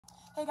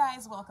Hey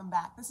guys, welcome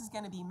back. This is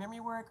going to be memory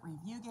work,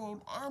 review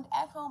game, and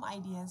at-home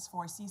ideas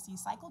for CC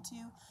Cycle 2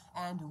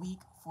 and Week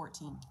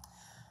 14.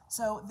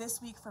 So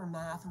this week for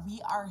math, we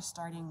are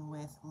starting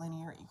with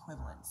linear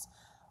equivalence.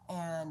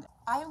 And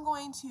I am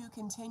going to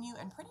continue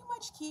and pretty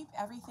much keep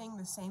everything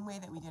the same way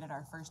that we did it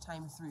our first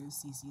time through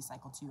CC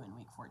Cycle 2 and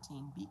Week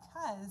 14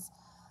 because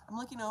I'm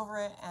looking over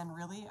it and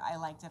really I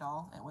liked it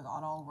all. It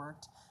all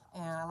worked.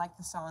 And I like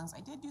the songs. I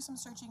did do some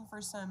searching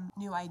for some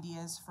new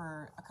ideas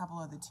for a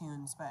couple of the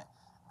tunes, but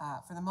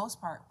for the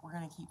most part, we're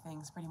going to keep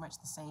things pretty much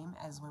the same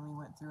as when we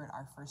went through it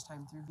our first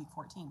time through Week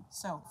 14.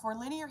 So for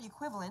linear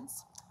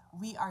equivalence,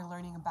 we are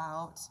learning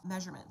about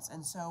measurements.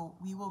 And so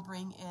we will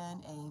bring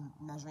in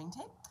a measuring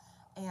tape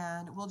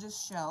and we'll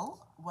just show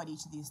what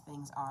each of these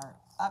things are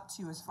up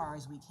to as far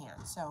as we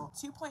can. So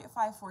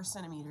 2.54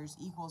 centimeters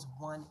equals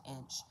 1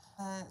 inch.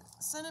 A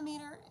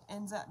centimeter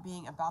ends up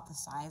being about the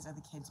size of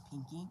the kid's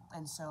pinky.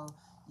 And so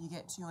you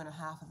get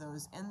 2.5 of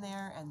those in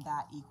there, and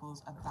that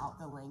equals about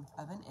the length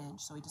of an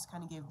inch. So we just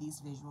kind of give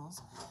these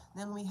visuals.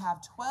 Then we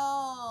have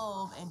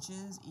 12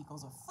 inches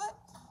equals a foot.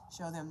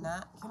 Show them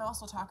that. Can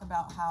also talk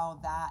about how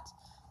that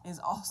is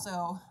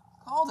also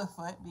called a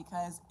foot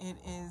because it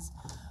is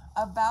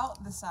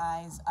about the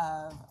size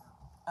of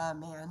a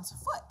man's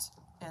foot.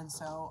 And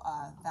so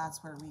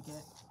that's where we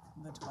get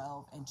the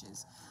 12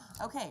 inches.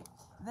 Okay,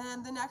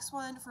 then the next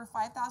one for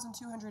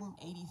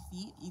 5,280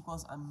 feet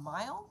equals a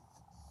mile.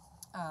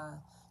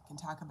 Can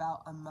talk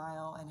about a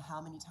mile and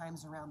how many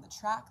times around the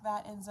track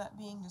that ends up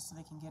being, just so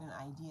they can get an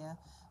idea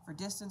for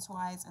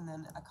distance-wise. And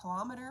then a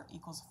kilometer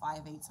equals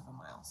 5/8 of a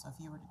mile. So if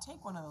you were to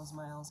take one of those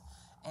miles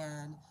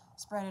and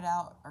spread it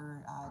out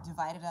or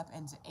divide it up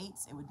into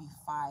eighths, it would be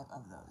 5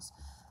 of those.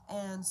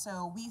 And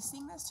so we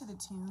sing this to the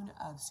tune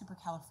of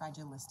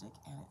Supercalifragilistic,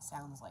 and it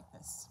sounds like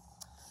this.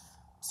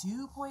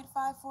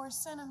 2.54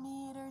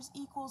 centimeters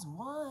equals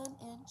 1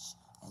 inch,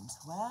 and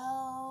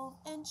 12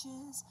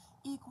 inches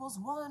equals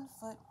 1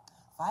 foot.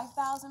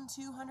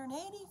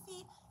 5,280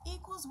 feet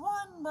equals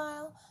 1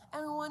 mile,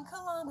 and 1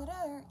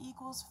 kilometer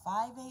equals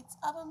 5/8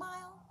 of a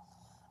mile.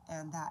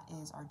 And that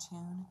is our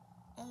tune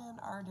and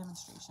our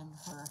demonstration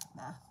for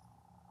math.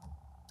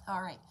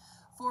 All right,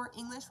 for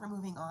English, we're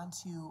moving on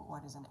to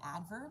what is an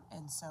adverb,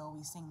 and so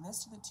we sing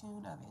this to the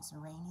tune of It's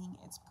Raining,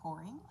 It's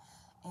Pouring,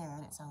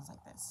 and it sounds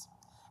like this.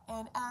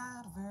 An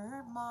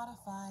adverb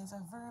modifies a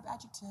verb,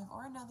 adjective,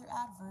 or another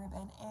adverb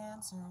and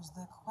answers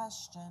the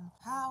question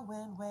how,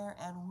 when, where,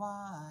 and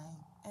why.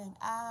 An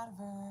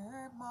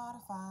adverb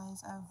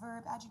modifies a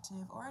verb,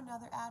 adjective, or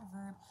another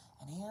adverb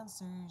and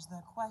answers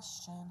the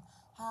question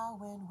how,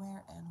 when,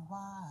 where, and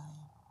why.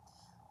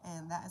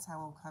 And that is how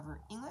we'll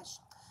cover English.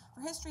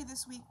 For history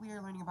this week, we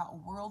are learning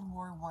about World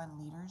War I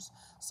leaders.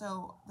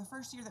 So the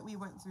first year that we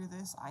went through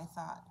this, I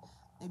thought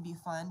it'd be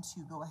fun to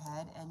go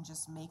ahead and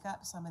just make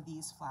up some of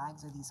these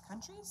flags or these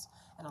countries.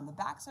 And on the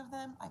backs of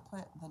them, I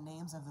put the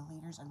names of the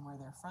leaders and where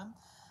they're from.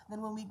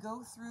 Then when we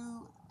go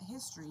through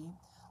history,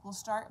 we'll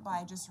start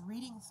by just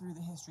reading through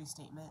the history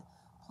statement,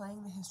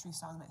 playing the history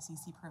song that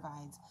CC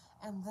provides.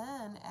 And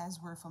then as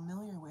we're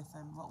familiar with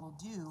them, what we'll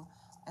do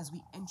as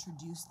we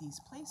introduce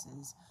these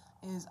places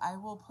is I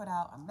will put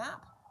out a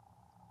map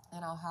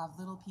and I'll have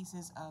little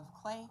pieces of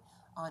clay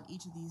on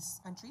each of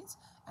these countries.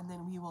 And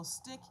then we will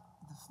stick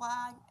the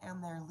flag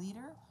and their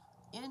leader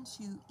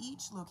into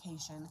each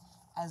location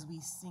as we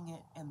sing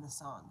it in the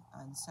song.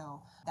 And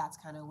so that's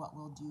kind of what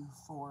we'll do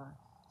for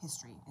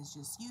history, is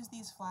just use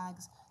these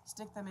flags,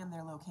 stick them in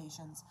their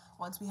locations.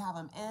 Once we have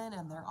them in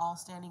and they're all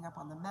standing up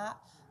on the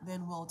map,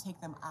 then we'll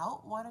take them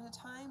out one at a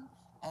time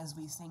as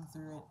we sing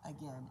through it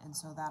again. And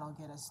so that'll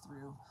get us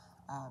through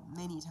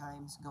many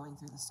times going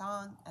through the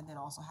song, and then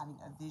also having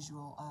a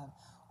visual of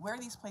where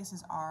these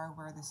places are,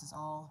 where this is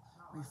all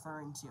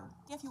referring to.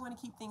 If you want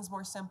to keep things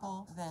more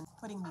simple than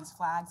putting these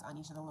flags on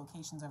each of the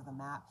locations of the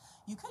map,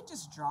 you could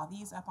just draw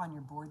these up on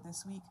your board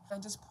this week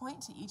and just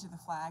point to each of the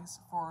flags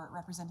for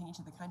representing each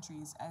of the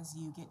countries as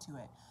you get to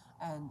it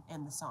and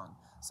in the song.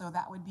 So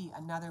that would be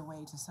another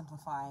way to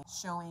simplify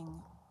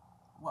showing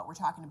what we're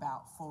talking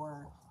about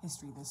for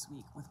history this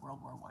week with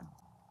World War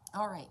I.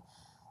 All right.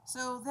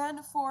 So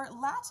then for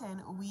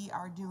Latin, we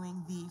are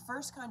doing the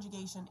first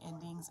conjugation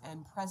endings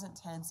and present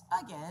tense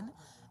again.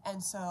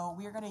 And so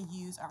we're going to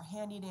use our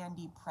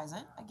handy-dandy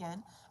present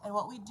again. And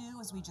what we do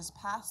is we just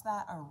pass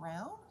that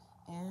around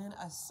in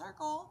a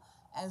circle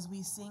as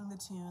we sing the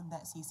tune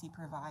that CC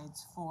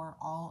provides for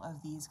all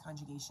of these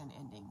conjugation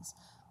endings.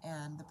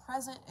 And the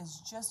present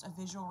is just a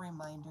visual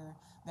reminder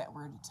that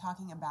we're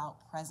talking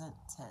about present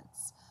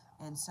tense.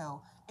 And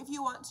so if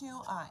you want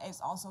to,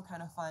 it's also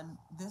kind of fun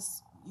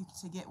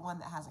to get one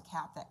that has a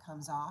cap that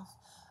comes off.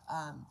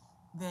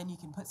 Then you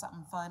can put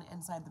something fun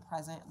inside the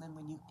present, and then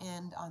when you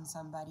end on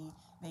somebody,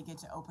 they get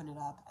to open it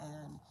up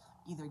and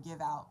either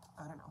give out,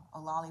 I don't know, a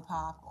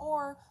lollipop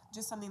or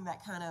just something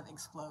that kind of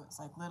explodes,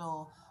 like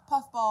little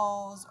puff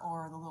balls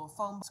or the little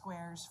foam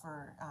squares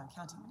for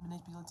counting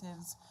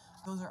manipulatives.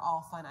 Those are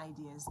all fun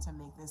ideas to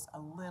make this a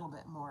little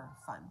bit more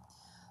fun.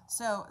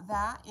 So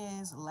that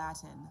is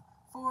Latin.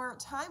 For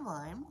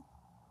timeline,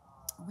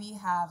 We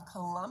have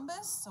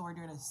Columbus, so we're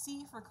doing a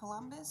C for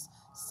Columbus,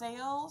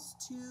 sails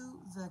to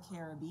the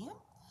Caribbean.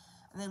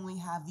 And then we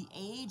have the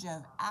age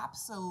of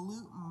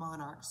absolute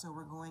monarch, so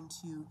we're going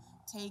to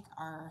take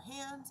our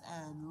hands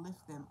and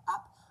lift them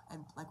up,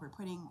 and like we're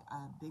putting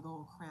a big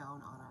old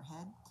crown on our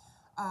head.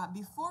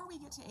 Before we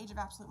get to age of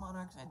absolute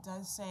monarchs, it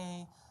does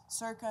say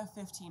circa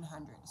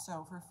 1500.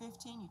 So for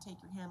 15, you take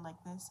your hand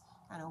like this,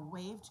 kind of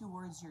wave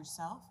towards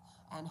yourself,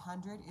 and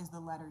 100 is the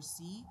letter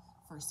C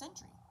for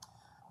century.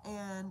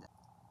 And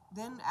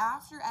then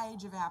after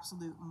age of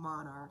absolute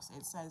monarchs,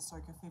 it says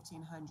circa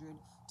 1500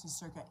 to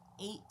circa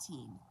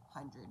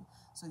 1800.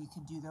 So you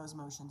could do those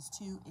motions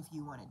too if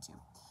you wanted to.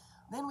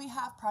 Then we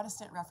have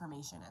Protestant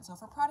Reformation. And so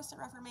for Protestant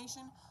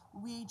Reformation,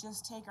 we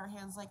just take our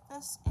hands like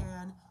this,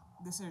 and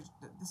this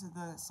is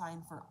the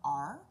sign for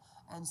R.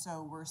 And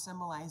so we're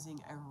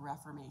symbolizing a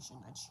reformation,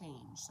 a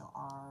change. So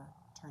R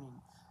turning.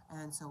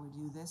 And so we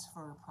do this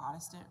for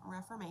Protestant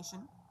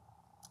Reformation.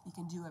 You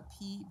can do a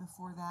P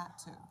before that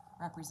to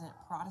represent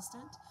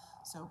Protestant.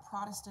 So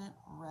Protestant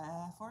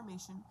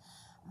Reformation.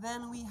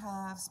 Then we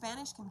have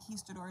Spanish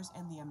conquistadors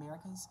in the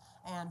Americas,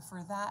 and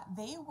for that,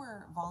 they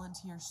were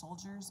volunteer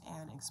soldiers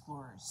and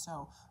explorers.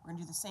 So we're going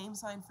to do the same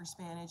sign for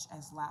Spanish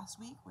as last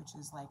week, which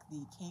is like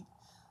the cape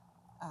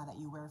that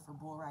you wear for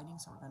bull riding.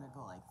 So we're going to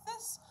go like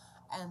this,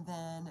 and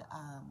then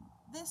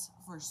this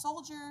for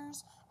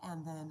soldiers,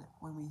 and then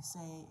when we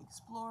say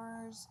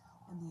explorers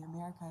in the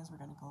Americas, we're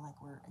going to go like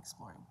we're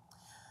exploring.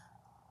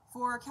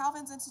 For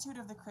Calvin's Institute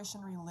of the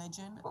Christian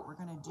Religion, what we're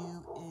going to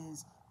do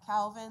is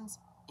Calvin's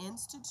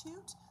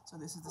Institute, so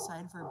this is the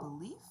sign for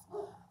belief,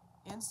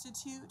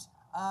 Institute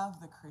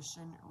of the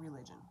Christian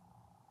Religion.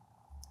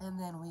 And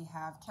then we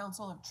have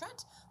Council of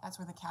Trent. That's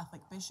where the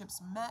Catholic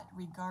bishops met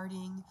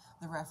regarding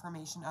the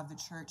reformation of the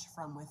church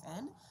from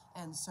within.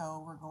 And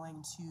so we're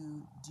going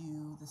to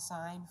do the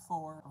sign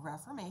for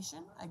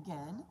Reformation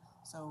again.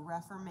 So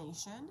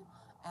Reformation,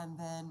 and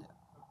then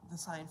the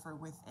sign for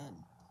within.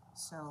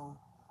 So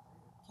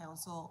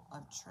Council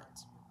of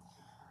Trent.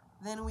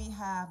 Then we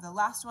have the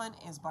last one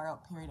is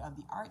Baroque period of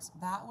the arts.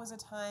 That was a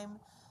time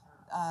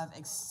of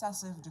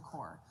excessive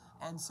decor.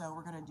 And so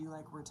we're going to do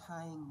like we're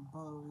tying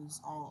bows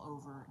all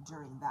over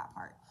during that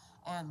part.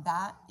 And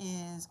that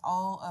is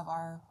all of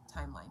our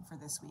timeline for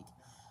this week.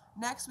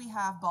 Next, we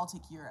have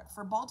Baltic Europe.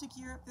 For Baltic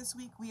Europe this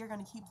week, we are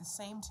going to keep the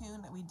same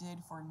tune that we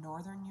did for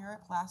Northern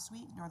Europe last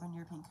week, Northern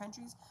European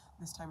countries.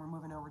 This time we're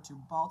moving over to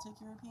Baltic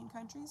European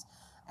countries.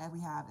 And we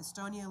have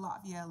Estonia,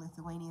 Latvia,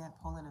 Lithuania,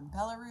 Poland, and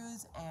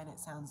Belarus. And it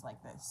sounds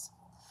like this.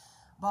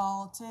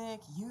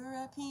 Baltic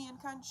European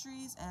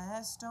countries,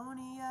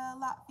 Estonia,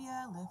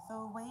 Latvia,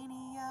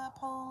 Lithuania,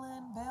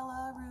 Poland,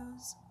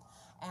 Belarus.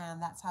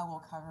 And that's how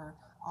we'll cover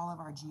all of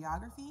our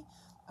geography.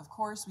 Of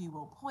course, we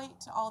will point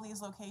to all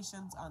these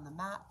locations on the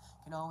map.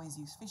 You can always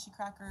use fishy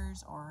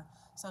crackers or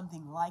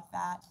something like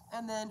that.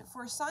 And then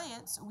for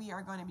science, we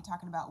are going to be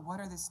talking about what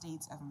are the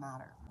states of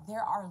matter.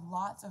 There are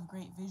lots of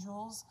great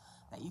visuals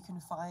that you can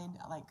find,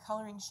 like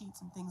coloring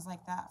sheets and things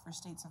like that for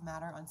states of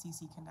matter on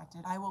CC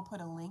Connected. I will put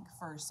a link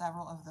for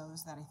several of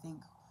those that I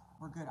think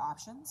were good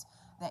options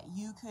that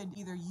you could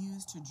either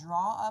use to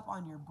draw up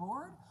on your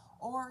board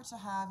or to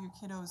have your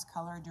kiddos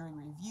color during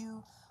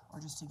review, or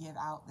just to give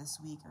out this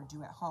week or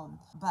do at home.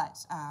 But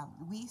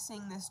we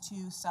sing this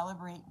to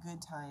celebrate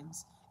good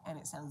times, and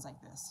it sounds like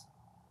this.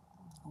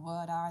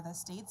 What are the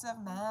states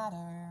of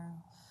matter?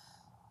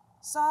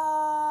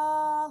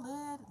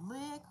 Solid,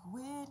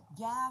 liquid,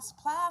 gas,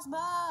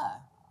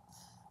 plasma.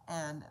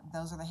 And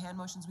those are the hand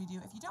motions we do.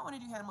 If you don't want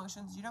to do hand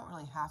motions, you don't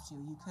really have to.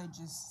 You could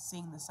just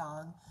sing the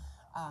song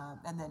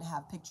and then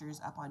have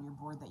pictures up on your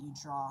board that you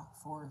draw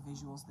for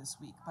visuals this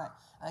week. But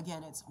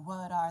again, it's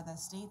what are the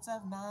states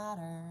of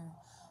matter?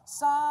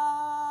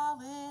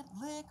 Solid,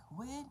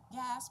 liquid,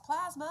 gas,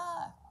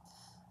 plasma.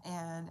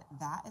 And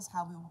that is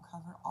how we will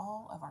cover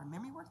all of our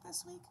memory work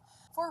this week.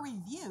 For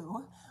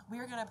review, we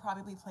are going to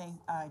probably play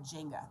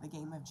Jenga, the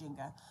game of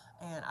Jenga.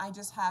 And I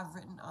just have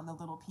written on the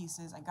little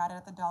pieces. I got it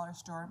at the dollar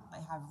store. I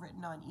have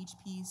written on each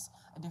piece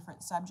a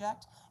different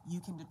subject. You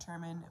can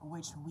determine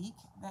which week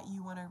that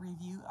you want to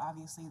review.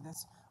 Obviously,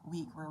 this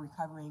week we're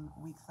recovering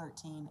week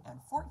 13 and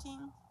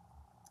 14.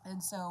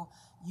 And so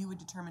you would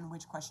determine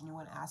which question you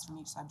want to ask from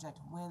each subject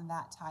when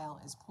that tile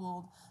is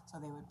pulled. So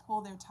they would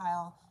pull their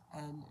tile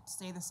and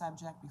say the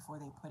subject before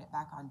they put it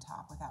back on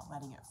top without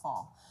letting it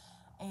fall.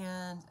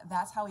 And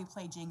that's how we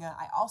play Jenga.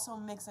 I also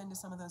mix into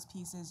some of those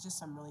pieces just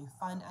some really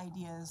fun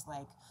ideas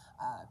like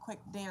a quick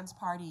dance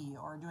party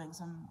or doing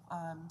some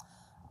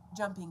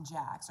jumping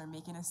jacks or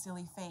making a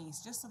silly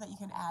face, just so that you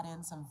can add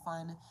in some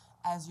fun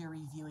as you're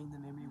reviewing the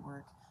memory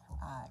work.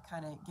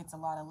 Kind of gets a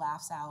lot of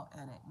laughs out,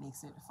 and it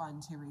makes it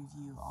fun to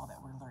review all that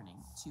we're learning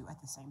too at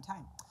the same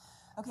time.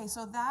 Okay,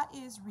 so that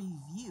is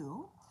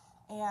review.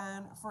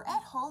 And for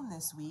at home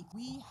this week,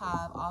 we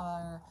have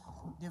our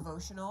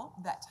devotional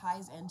that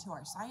ties into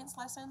our science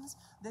lessons.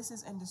 This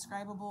is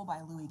Indescribable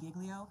by Louis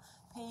Giglio.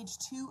 Page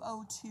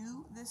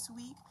 202 this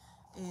week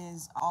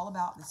is all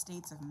about the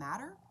states of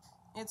matter.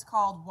 It's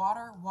called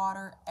Water,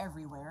 Water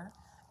Everywhere.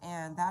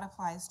 and that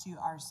applies to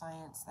our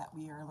science that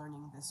we are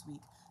learning this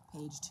week,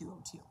 page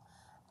 202.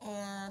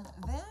 And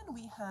then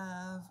we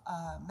have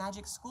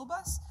Magic School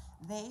Bus.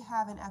 They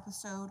have an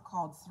episode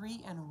called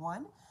 3 and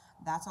 1.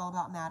 That's all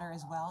about matter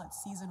as well.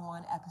 It's season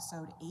 1,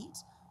 episode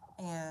 8.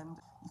 And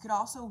you could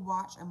also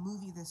watch a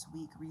movie this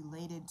week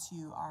related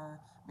to our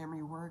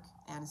memory work,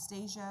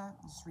 Anastasia.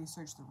 Just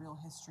research the real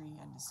history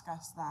and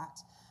discuss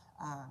that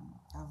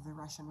of the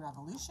Russian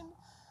Revolution.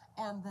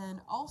 And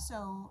then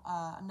also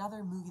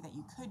another movie that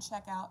you could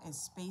check out is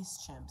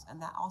Space Chimps, and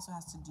that also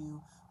has to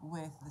do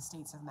with the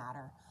states of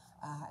matter.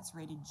 It's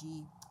rated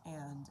G,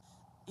 and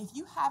if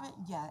you haven't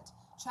yet,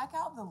 check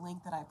out the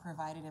link that I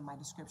provided in my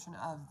description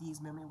of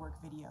these memory work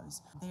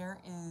videos. There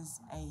is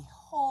a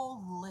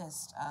whole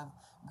list of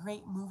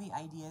great movie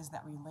ideas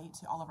that relate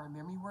to all of our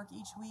memory work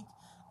each week,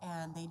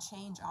 and they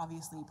change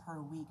obviously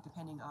per week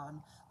depending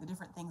on the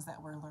different things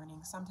that we're learning.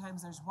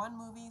 Sometimes there's one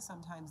movie,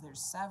 sometimes there's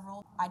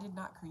several. I did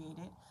not create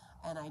it,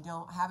 and I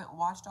haven't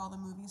watched all the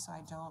movies, so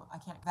I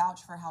can't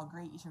vouch for how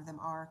great each of them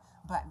are,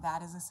 but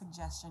that is a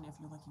suggestion if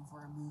you're looking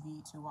for a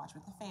movie to watch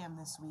with the fam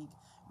this week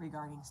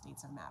regarding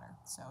states of matter.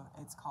 So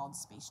it's called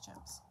Space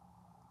Chimps.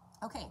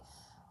 Okay,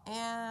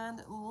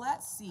 and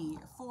let's see,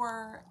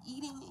 for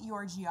eating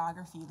your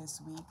geography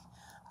this week,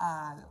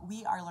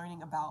 we are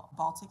learning about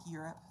Baltic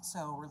Europe,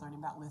 so we're learning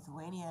about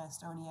Lithuania,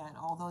 Estonia, and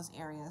all those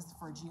areas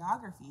for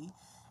geography.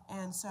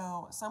 And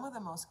so some of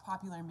the most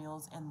popular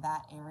meals in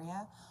that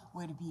area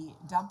would be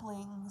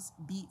dumplings,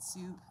 beet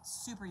soup,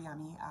 super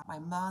yummy. My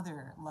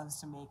mother loves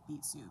to make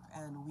beet soup,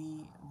 and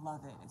we love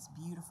it. It's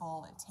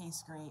beautiful, it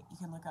tastes great. You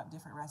can look up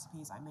different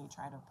recipes. I may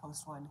try to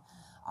post one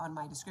on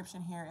my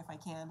description here if I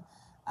can.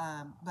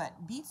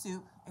 But beet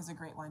soup is a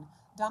great one.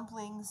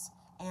 Dumplings,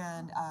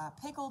 and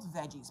pickled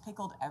veggies,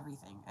 pickled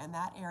everything. And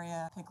that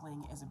area,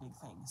 pickling is a big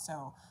thing.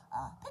 So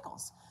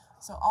pickles.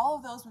 So all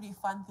of those would be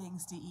fun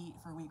things to eat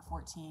for week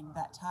 14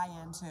 that tie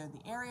into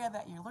the area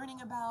that you're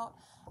learning about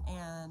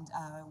and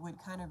would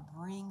kind of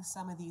bring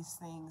some of these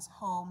things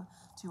home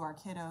to our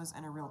kiddos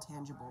in a real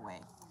tangible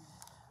way.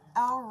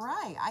 All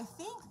right, I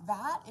think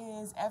that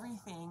is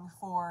everything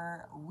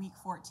for week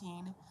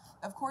 14.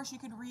 Of course, you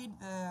could read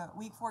the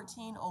week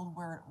 14 Old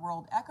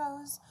World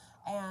Echoes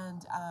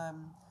and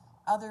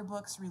other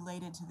books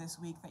related to this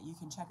week that you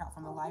can check out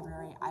from the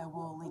library. I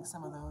will link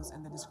some of those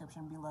in the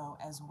description below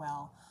as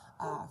well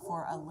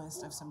for a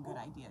list of some good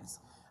ideas.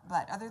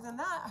 But other than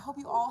that, I hope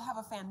you all have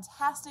a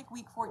fantastic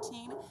week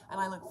 14,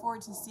 and I look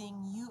forward to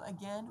seeing you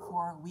again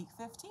for week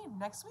 15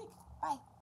 next week. Bye.